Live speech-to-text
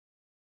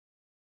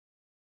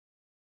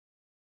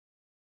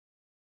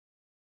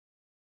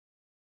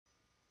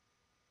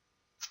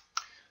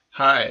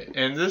Hi,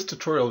 in this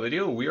tutorial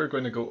video we are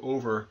going to go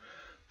over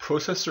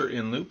processor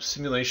in loop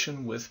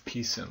simulation with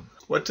PSIM.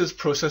 What does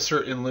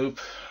processor in loop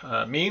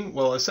mean?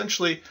 Well,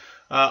 essentially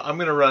I'm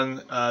going to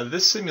run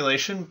this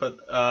simulation, but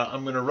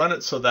I'm going to run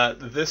it so that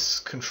this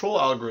control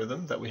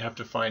algorithm that we have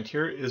defined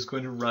here is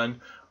going to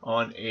run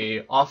on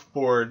a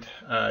off-board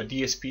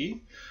DSP,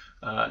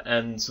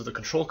 and so the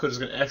control code is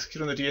going to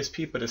execute on the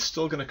DSP, but it's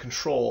still going to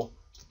control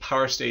the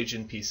power stage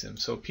in PSIM.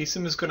 So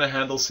PSIM is going to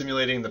handle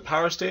simulating the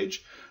power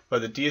stage,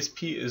 but the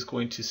DSP is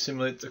going to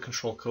simulate the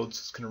control code, so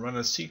it's going to run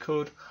a C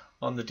code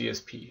on the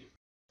DSP.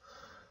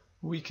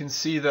 We can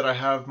see that I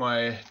have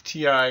my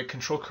TI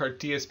control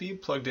card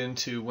DSP plugged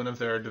into one of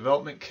their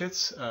development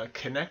kits,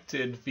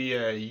 connected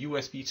via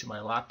USB to my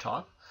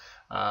laptop,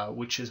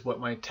 which is what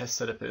my test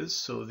setup is.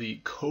 So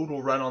the code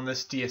will run on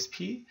this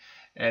DSP,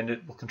 and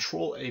it will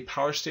control a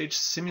power stage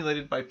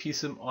simulated by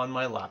PSIM on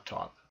my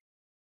laptop.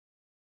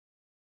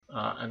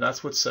 And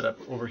that's what's set up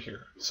over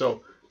here.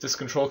 So this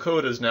control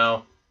code is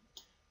now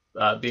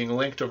being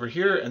linked over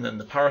here, and then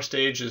the power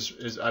stage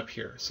is up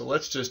here. So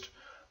let's just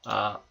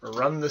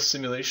run this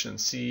simulation and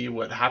see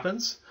what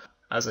happens.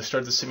 As I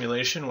start the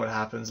simulation, what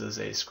happens is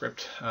a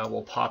script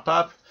will pop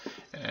up,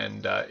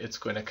 and it's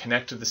going to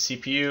connect to the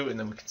CPU, and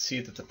then we can see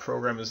that the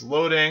program is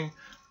loading.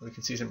 We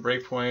can see some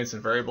breakpoints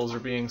and variables are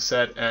being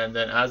set, and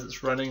then as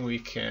it's running, we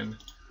can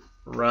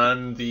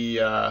run the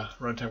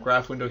runtime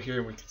graph window here,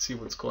 and we can see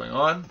what's going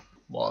on.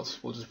 We'll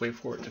just wait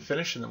for it to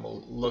finish, and then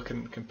we'll look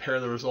and compare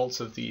the results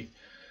of the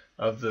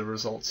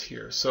results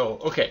here. So,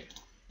 okay,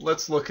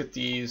 let's look at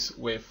these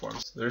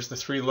waveforms. There's the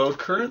three load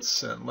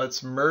currents, and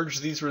let's merge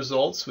these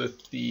results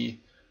with the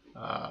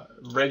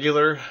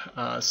regular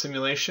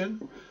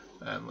simulation,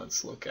 and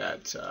let's look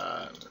at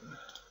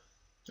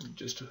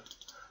just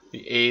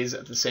the A's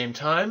at the same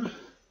time,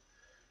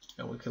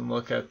 and we can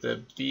look at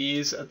the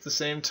B's at the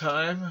same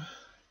time,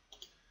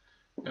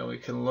 and we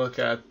can look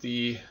at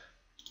the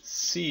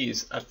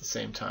C's at the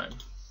same time.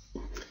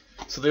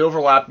 So they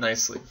overlap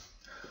nicely.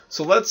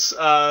 So let's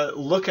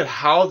look at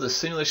how the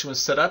simulation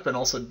was set up and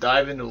also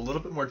dive into a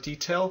little bit more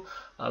detail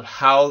of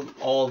how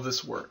all of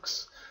this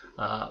works.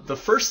 The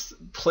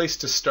first place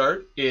to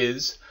start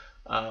is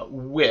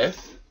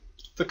with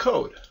the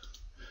code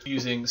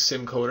using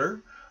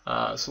SimCoder.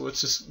 So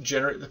let's just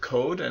generate the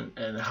code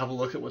and have a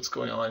look at what's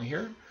going on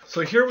here.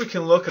 So here we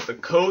can look at the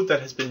code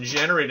that has been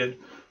generated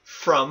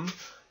from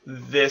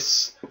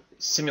this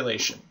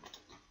simulation.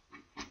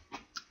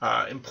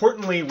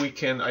 Importantly, we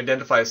can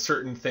identify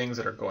certain things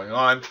that are going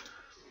on.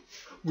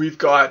 We've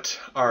got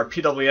our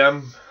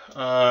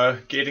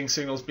PWM gating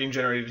signals being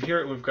generated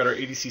here, and we've got our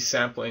ADC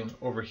sampling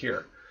over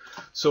here.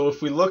 So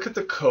if we look at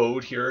the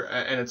code here,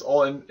 and it's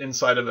all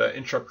inside of an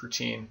interrupt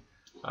routine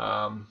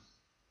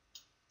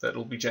that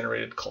will be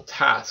generated called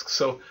task.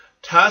 So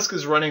task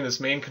is running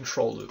this main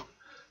control loop.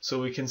 So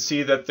we can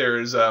see that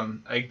there's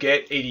a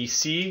get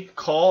ADC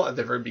call at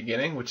the very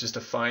beginning, which is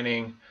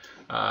defining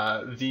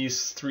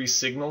these three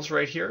signals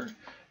right here,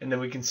 and then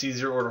we can see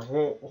zero order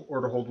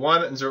hold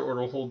 1 and zero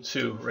order hold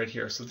 2 right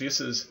here. So this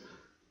is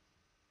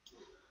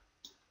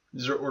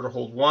zero order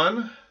hold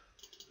 1,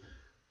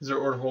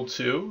 zero order hold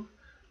 2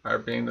 are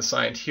being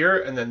assigned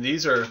here, and then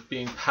these are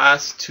being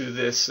passed to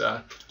this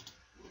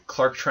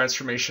Clark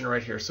transformation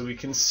right here. So we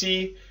can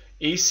see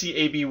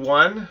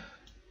ACAB1,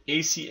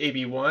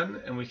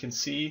 ACAB1, and we can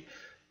see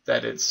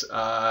that it's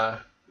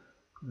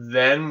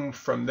then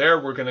from there,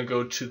 we're going to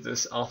go to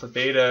this alpha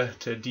beta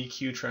to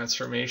DQ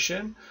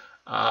transformation,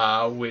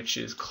 which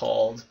is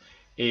called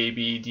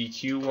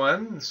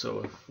ABDQ1. So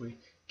if we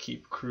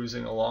keep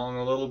cruising along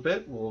a little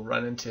bit, we'll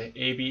run into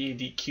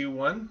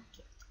ABDQ1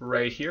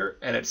 right here,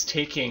 and it's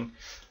taking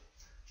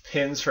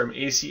pins from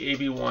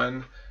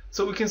ACAB1.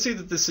 So we can see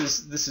that this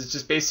is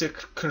just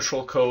basic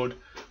control code.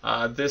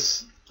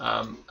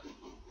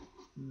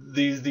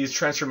 These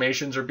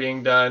transformations are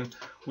being done.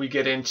 We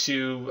get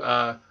into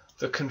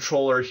the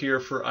controller here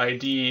for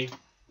ID,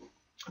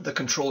 the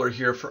controller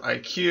here for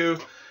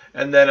IQ,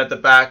 and then at the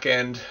back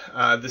end,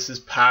 this is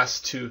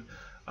passed to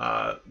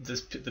the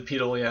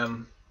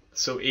PWM,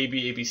 so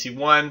AB,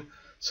 ABC1.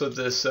 So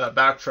this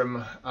back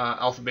from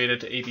alpha beta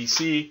to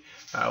ABC,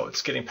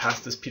 it's getting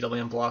past this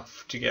PWM block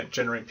to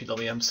generate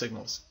PWM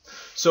signals.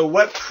 So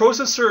what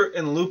processor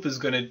in loop is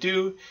going to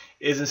do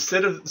is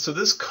so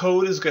this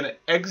code is going to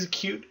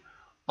execute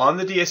on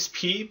the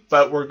DSP,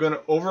 but we're going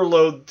to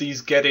overload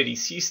these get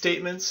ADC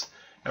statements,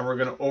 and we're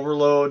going to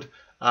overload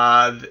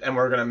and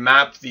we're going to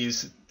map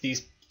these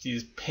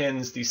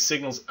pins, these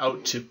signals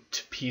out to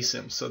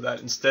PSIM, so that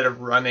instead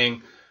of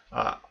running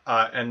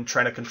and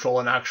trying to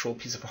control an actual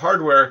piece of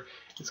hardware,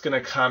 it's going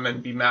to come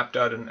and be mapped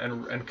out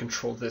and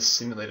control this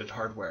simulated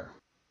hardware.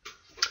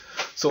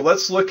 So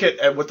let's look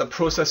at what the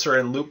processor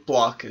in loop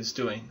block is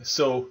doing.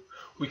 So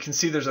we can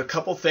see there's a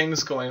couple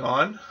things going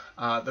on.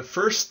 The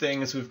first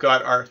thing is we've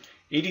got our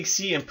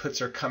ADC inputs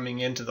are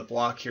coming into the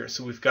block here.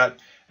 So we've got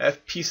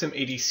FPSIM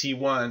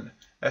ADC1,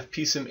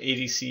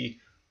 FPSIM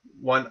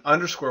ADC1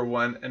 underscore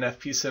 1, and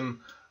FPSIM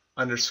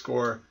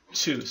underscore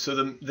 2.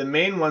 So the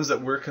main ones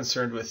that we're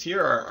concerned with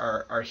here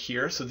are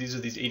here. So these are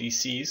these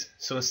ADCs.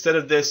 So instead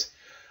of this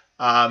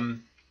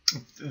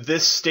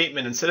this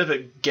statement, instead of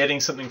it getting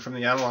something from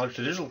the analog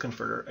to digital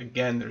converter,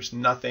 again, there's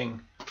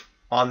nothing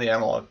on the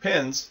analog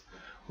pins.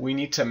 We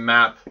need to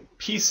map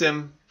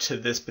PSIM to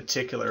this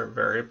particular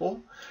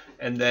variable.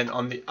 And then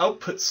on the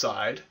output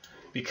side,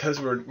 because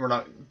we're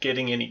not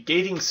getting any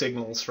gating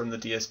signals from the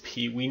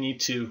DSP, we need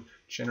to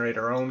generate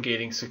our own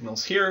gating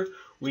signals here.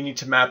 We need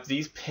to map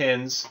these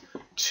pins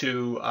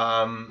to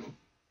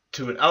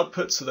an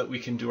output so that we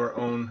can do our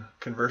own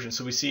conversion.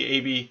 So we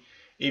see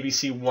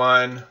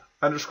ABC1,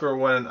 underscore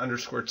 1, and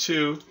underscore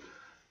 2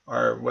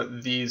 are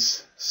what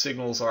these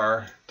signals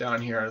are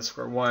down here,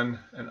 underscore 1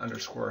 and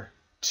underscore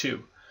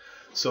 2.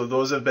 So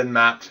those have been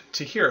mapped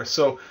to here.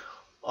 So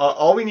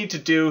all we need to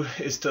do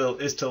is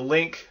to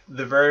link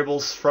the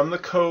variables from the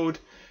code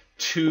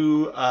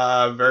to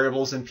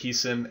variables in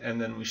PSIM,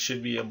 and then we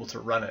should be able to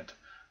run it.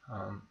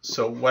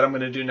 So what I'm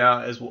going to do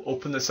now is we'll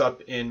open this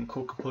up in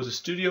Code Composer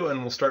Studio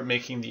and we'll start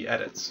making the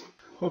edits.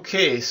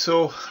 Okay,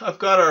 so I've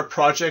got our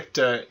project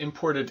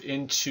imported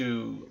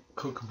into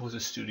Code Composer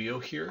Studio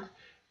here,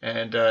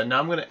 and now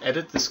I'm going to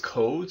edit this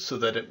code so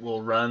that it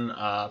will run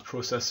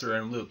processor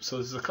and loop. So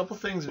there's a couple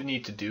things we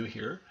need to do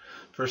here.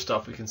 First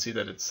off, we can see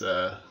that it's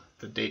the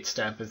date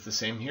stamp is the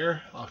same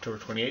here, October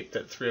 28th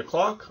at 3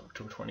 o'clock,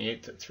 October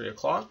 28th at 3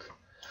 o'clock.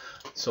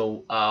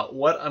 So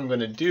what I'm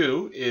going to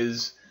do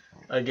is,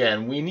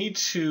 again, we need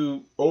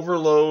to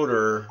overload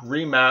or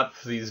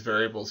remap these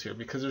variables here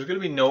because there's going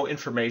to be no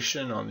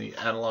information on the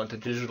analog to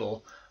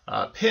digital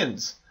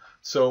pins.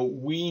 So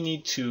we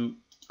need to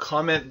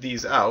comment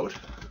these out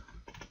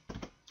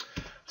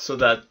so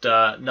that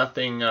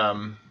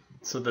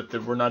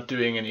we're not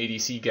doing an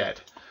ADC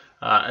get.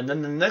 And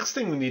then the next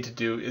thing we need to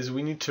do is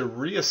we need to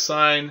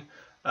reassign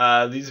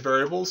these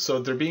variables. So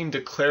they're being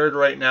declared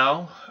right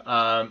now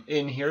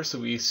in here. So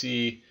we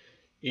see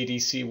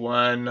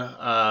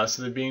ADC1,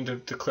 so they're being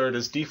declared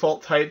as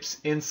default types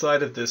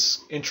inside of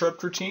this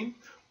interrupt routine.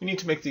 We need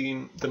to make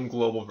them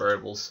global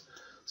variables.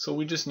 So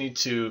we just need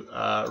to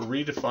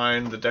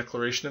redefine the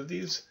declaration of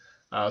these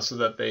so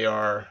that they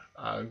are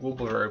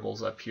global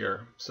variables up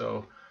here.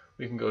 So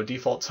we can go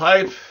default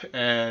type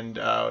and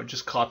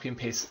just copy and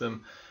paste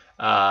them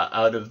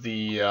out of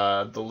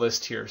the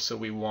list here. So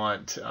we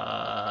want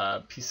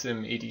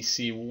PSIM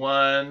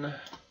ADC1,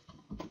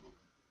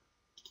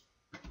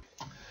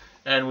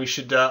 and we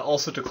should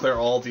also declare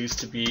all these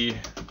to be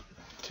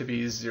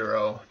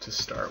 0 to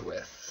start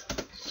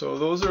with. So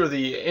those are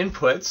the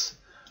inputs.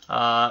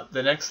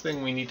 The next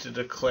thing we need to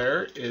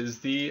declare is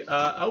the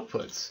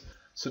outputs.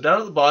 So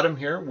down at the bottom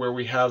here, where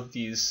we have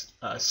these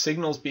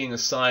signals being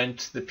assigned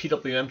to the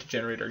PWM to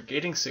generate our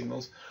gating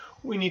signals,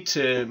 we need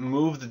to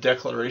move the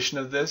declaration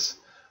of this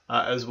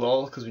as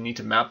well, because we need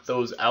to map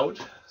those out.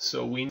 So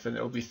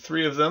there will be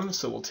 3 of them.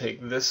 So we'll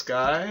take this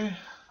guy,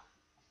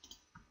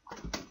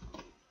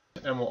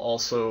 and we'll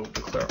also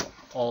declare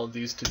all of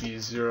these to be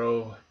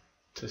 0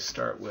 to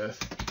start with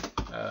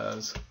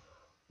as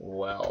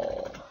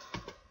well.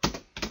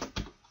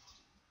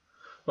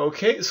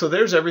 Okay, so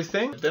there's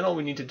everything. Then all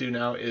we need to do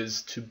now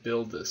is to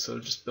build this. So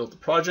just build the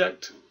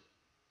project.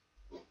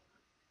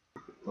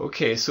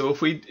 Okay, so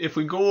if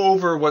we go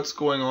over what's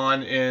going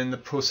on in the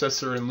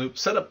processor and loop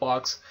setup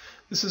box,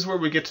 this is where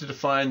we get to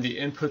define the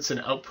inputs and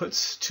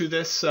outputs to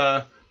this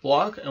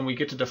block, and we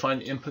get to define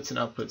the inputs and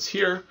outputs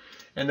here.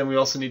 And then we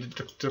also need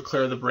to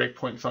declare the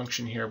breakpoint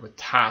function here with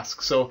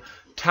task. So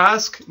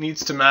task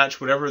needs to match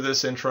whatever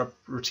this interrupt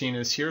routine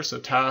is here. So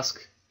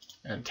task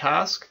and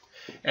task.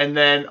 And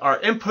then our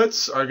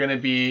inputs are going to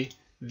be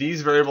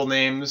these variable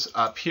names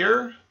up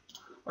here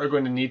are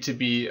going to need to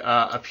be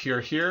up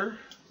here.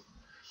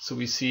 So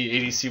we see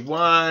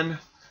ADC1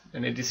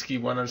 and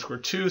ADC1 underscore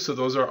 2. So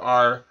those are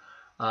our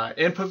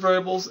input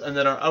variables. And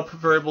then our output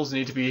variables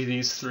need to be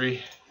these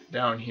 3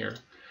 down here.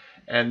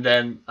 And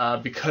then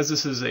because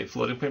this is a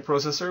floating point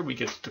processor, we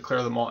get to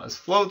declare them all as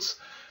floats.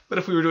 But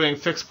if we were doing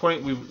fixed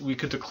point, we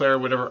could declare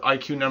whatever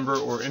IQ number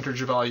or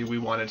integer value we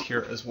wanted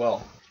here as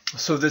well.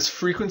 So this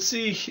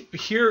frequency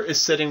here is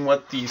setting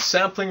what the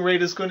sampling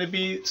rate is going to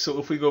be. So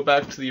if we go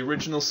back to the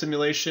original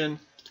simulation,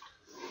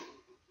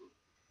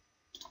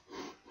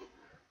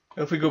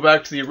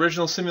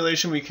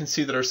 we can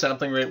see that our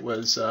sampling rate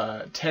was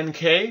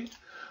 10K.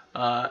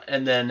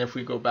 And then if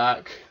we go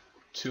back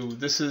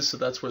to so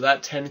that's where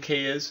that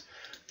 10K is.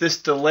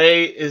 This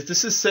delay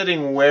this is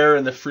setting where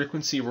in the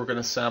frequency we're going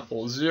to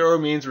sample. 0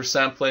 means we're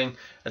sampling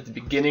at the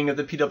beginning of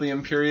the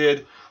PWM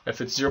period. If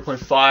it's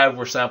 0.5,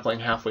 we're sampling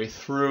halfway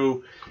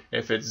through.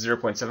 If it's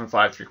 0.75,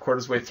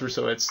 3/4 way through.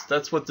 So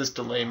that's what this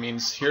delay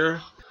means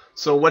here.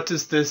 So what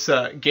does this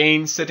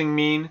gain setting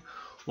mean?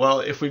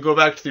 Well, if we go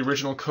back to the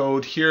original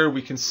code here,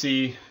 we can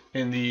see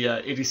in the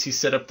ADC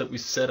setup that we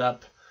set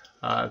up,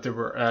 there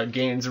were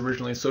gains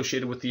originally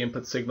associated with the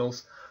input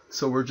signals.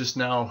 So we're just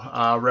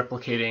now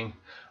replicating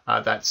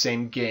that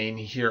same gain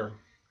here.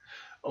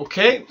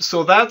 Okay,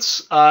 so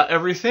that's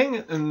everything.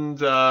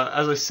 And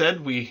as I said,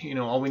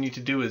 all we need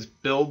to do is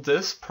build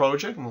this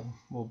project.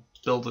 We'll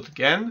build it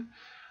again,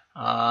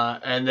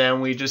 and then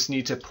we just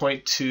need to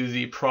point to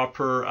the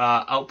proper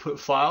output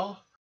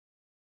file.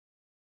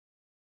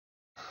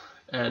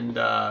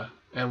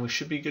 and we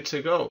should be good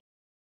to go.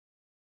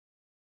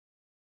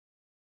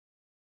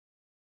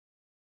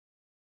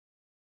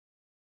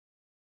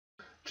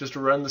 Just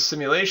to run the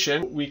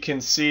simulation, we can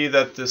see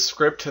that the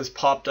script has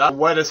popped up.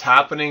 What is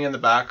happening in the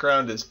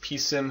background is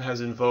PSIM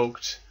has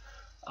invoked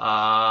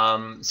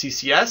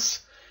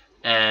CCS,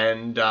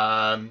 and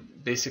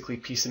basically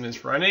PSIM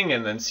is running,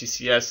 and then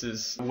CCS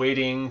is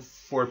waiting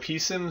for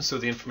PSIM, so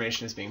the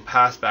information is being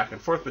passed back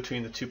and forth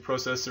between the two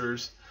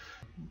processors,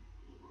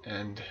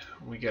 and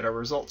we get our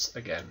results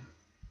again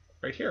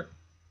right here.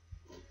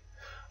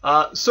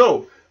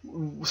 So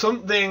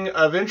something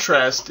of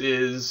interest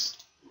is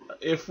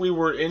if we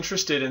were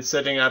interested in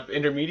setting up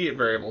intermediate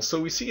variables. So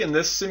we see in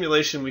this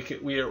simulation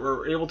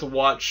we're able to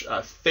watch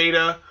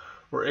theta,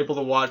 we're able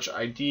to watch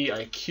ID,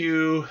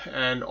 IQ,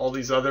 and all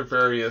these other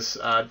various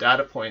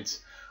data points.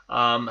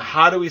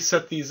 How do we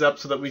set these up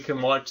so that we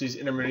can watch these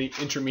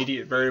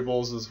intermediate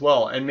variables as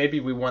well? And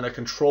maybe we want to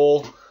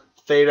control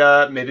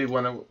theta, maybe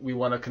we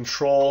want to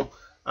control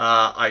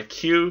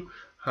IQ,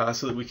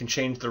 so that we can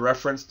change the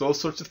reference, those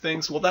sorts of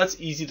things. Well,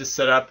 that's easy to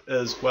set up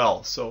as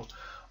well. So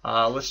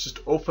let's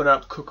just open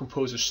up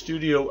CoComposer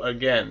Studio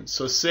again.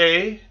 So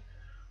say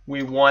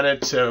we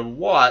wanted to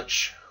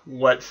watch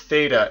what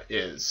theta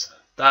is.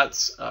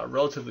 That's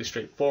relatively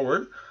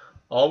straightforward.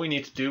 All we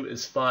need to do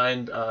is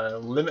find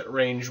limit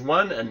range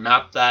 1 and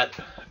map that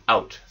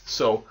out.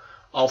 So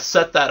I'll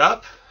set that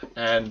up,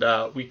 and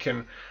we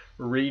can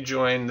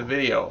rejoin the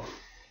video.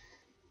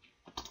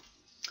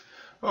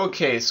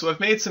 Okay, so I've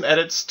made some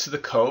edits to the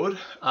code.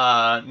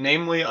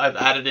 Namely, I've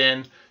added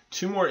in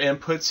 2 more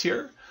inputs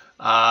here,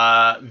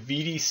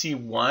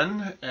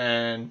 VDC1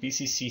 and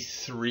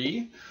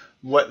VCC3.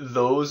 What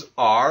those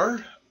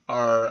are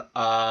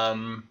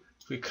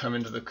if we come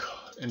into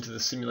the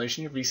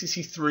simulation here,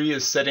 VCC3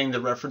 is setting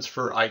the reference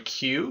for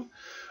IQ.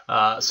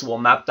 So we'll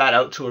map that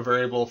out to a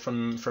variable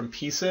from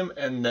PSIM,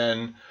 and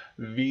then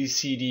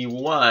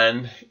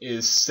VCD1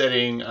 is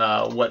setting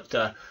what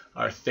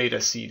our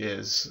theta seed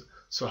is.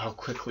 So how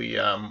quickly,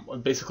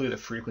 basically the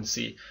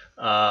frequency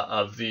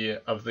of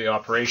the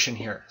operation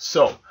here.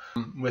 So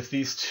with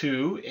these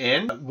 2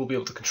 in, we'll be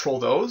able to control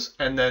those.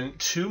 And then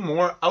 2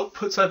 more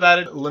outputs I've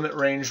added. Limit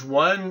range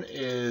 1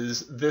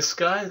 is this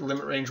guy,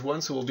 limit range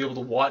 1. So we'll be able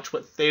to watch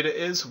what theta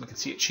is, so we can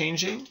see it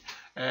changing.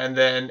 And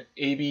then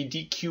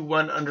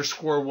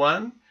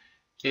ABDQ1_1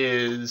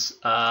 is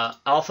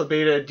alpha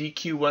beta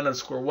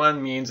DQ1_1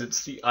 means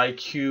it's the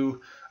IQ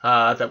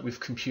that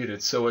we've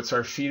computed. So it's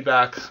our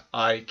feedback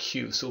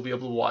IQ. So we'll be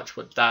able to watch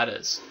what that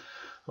is.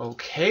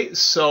 Okay,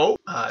 so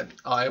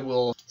I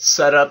will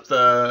set up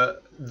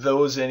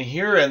those in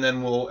here, and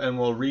then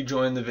we'll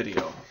rejoin the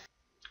video.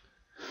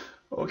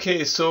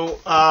 Okay, so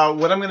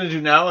what I'm going to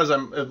do now is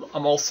I'm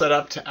all set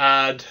up to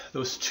add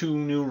those 2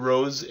 new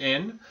rows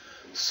in.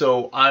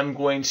 So I'm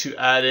going to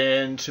add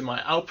into my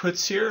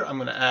outputs here. I'm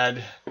going to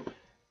add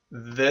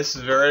this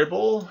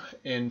variable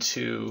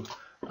into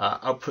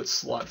output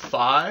slot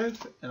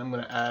 5, and I'm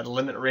going to add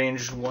limit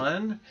range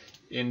 1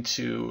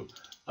 into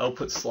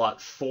output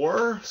slot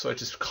 4. So I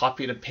just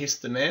copied and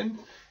paste them in.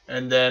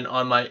 And then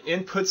on my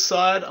input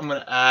side, I'm going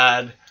to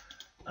add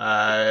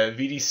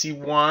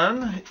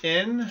VDC1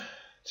 in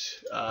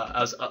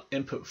as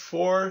input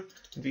 4,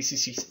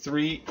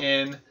 VCC3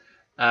 in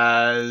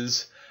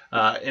as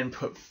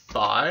input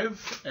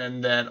 5,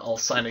 and then I'll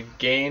assign a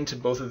gain to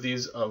both of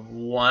these of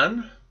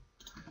 1,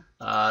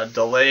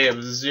 delay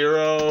of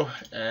 0,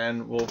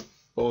 and we'll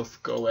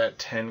both go at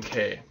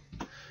 10K.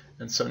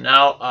 And so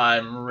now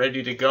I'm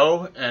ready to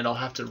go, and I'll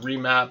have to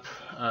remap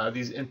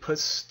these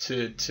inputs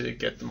to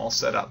get them all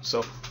set up.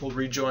 So we'll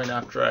rejoin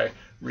after I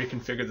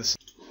reconfigure this.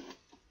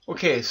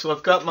 Okay, so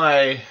I've got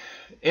my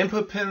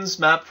input pins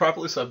mapped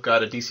properly. So I've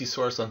got a DC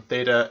source on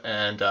theta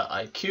and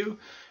IQ,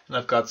 and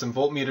I've got some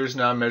voltmeters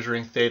now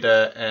measuring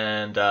theta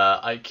and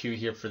IQ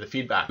here for the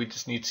feedback. We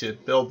just need to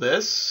build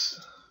this,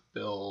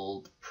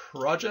 build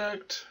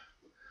project.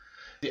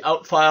 The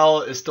out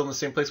file is still in the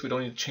same place. We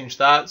don't need to change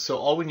that. So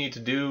all we need to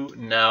do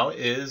now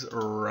is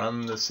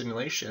run the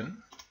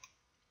simulation.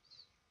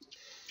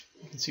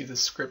 You can see the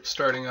script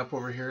starting up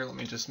over here. Let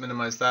me just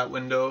minimize that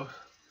window.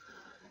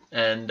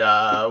 And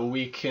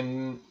we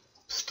can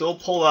still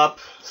pull up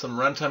some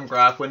runtime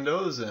graph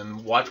windows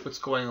and watch what's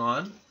going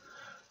on.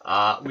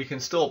 We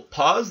can still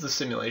pause the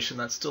simulation.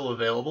 That's still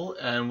available.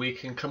 And we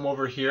can come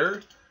over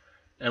here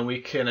and we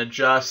can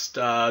adjust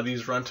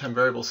these runtime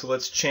variables. So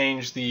let's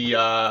change the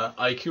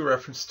IQ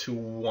reference to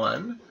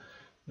 1.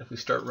 If we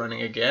start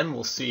running again,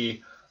 we'll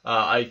see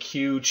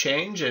IQ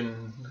change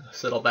and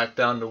settle back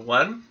down to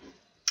 1.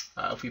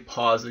 If we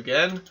pause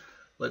again,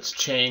 let's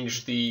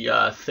change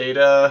the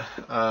theta,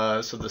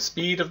 so the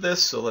speed of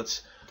this. So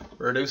let's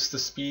reduce the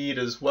speed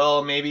as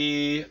well,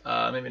 maybe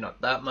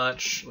not that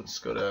much. Let's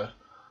go to,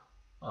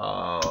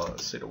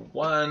 let's say to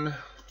 1,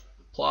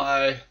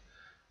 apply,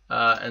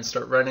 and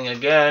start running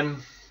again.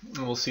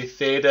 And we'll see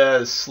theta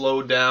is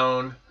slowed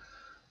down.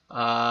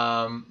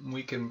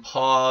 We can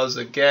pause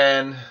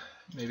again.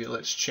 Maybe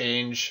let's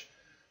change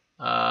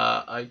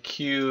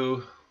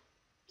IQ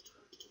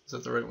Is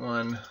that the right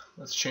one?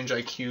 Let's change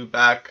IQ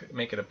back,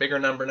 make it a bigger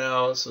number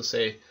now. So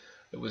say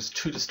it was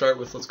 2 to start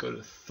with. Let's go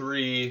to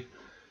 3.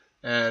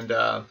 And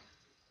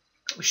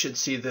we should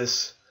see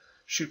this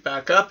shoot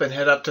back up and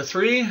head up to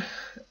 3.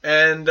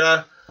 And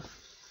there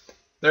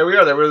we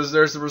are.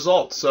 There's the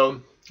result.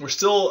 So we're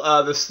still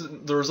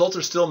the results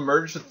are still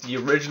merged with the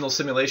original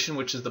simulation,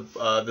 which is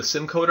the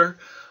sim coder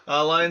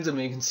lines, and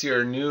we can see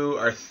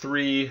our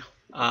three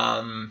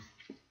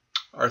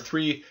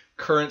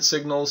current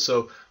signals.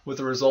 So with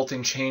the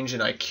resulting change in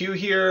IQ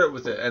here,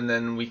 and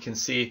then we can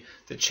see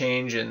the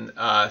change in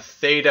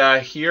theta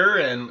here,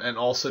 and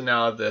also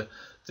now the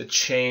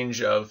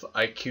change of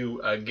IQ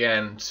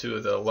again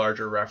to the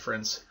larger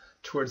reference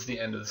towards the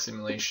end of the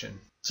simulation.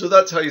 So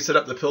that's how you set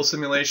up the PIL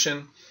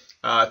simulation.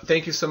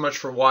 Thank you so much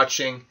for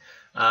watching.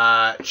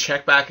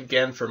 Check back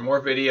again for more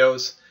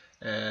videos,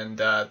 and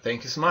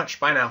thank you so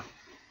much. Bye now.